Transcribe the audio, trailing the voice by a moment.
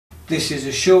This is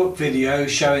a short video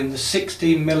showing the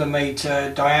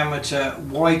 60mm diameter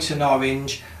white and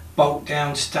orange bolt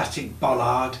down static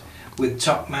bollard with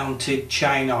top mounted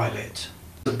chain eyelet.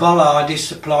 The bollard is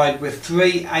supplied with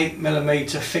three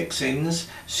 8mm fixings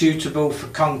suitable for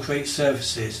concrete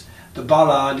surfaces. The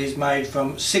bollard is made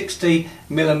from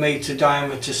 60mm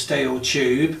diameter steel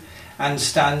tube and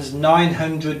stands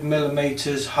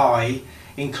 900mm high,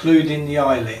 including the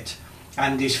eyelet,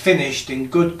 and is finished in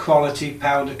good quality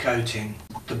powder coating.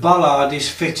 The bollard is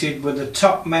fitted with a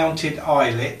top mounted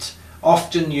eyelet,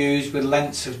 often used with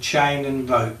lengths of chain and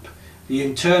rope. The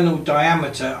internal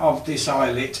diameter of this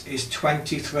eyelet is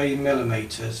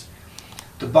 23mm.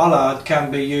 The bollard can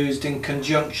be used in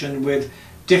conjunction with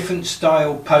different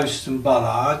style posts and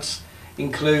bollards,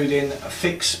 including a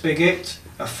fixed spigot,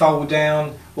 a fold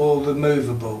down or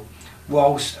removable,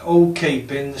 whilst all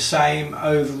keeping the same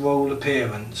overall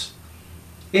appearance.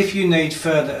 If you need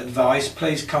further advice,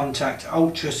 please contact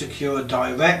Ultra Secure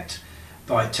Direct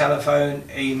by telephone,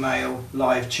 email,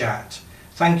 live chat.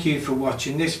 Thank you for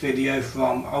watching this video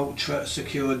from Ultra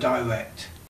Secure Direct.